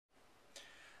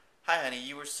Hi, honey.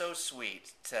 You were so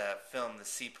sweet to film the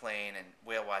seaplane and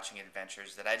whale watching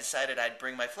adventures that I decided I'd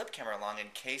bring my flip camera along in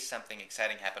case something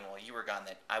exciting happened while you were gone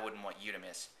that I wouldn't want you to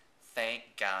miss.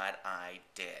 Thank God I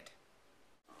did.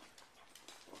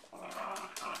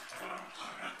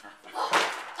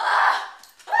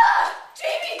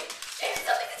 Jamie! Jamie,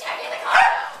 something's attacking the car!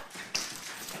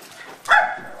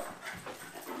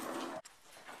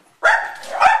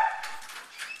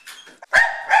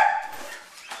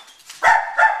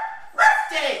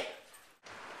 Stay!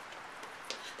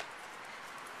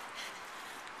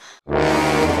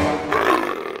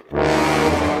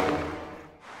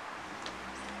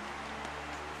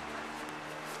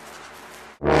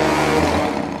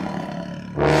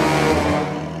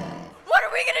 What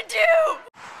are we gonna do?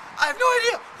 I have no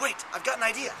idea. Wait, I've got an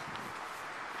idea.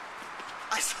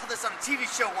 I saw this on a TV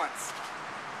show once.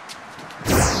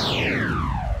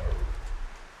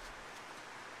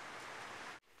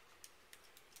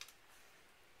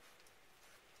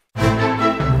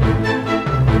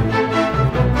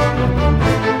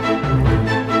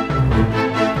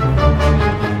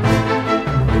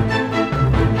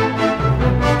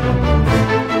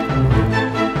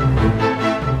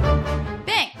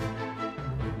 Bang!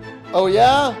 Oh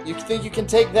yeah? You think you can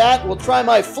take that? We'll try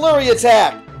my flurry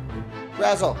attack!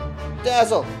 Razzle,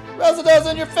 dazzle, razzle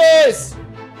dazzle in your face!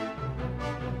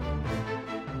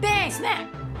 Bang! Smack!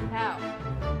 Ow.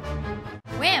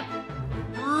 Wham!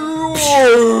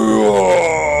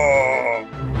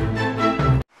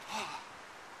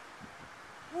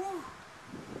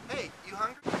 Hey, you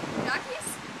hungry?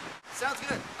 Jockeys? Sounds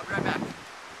good.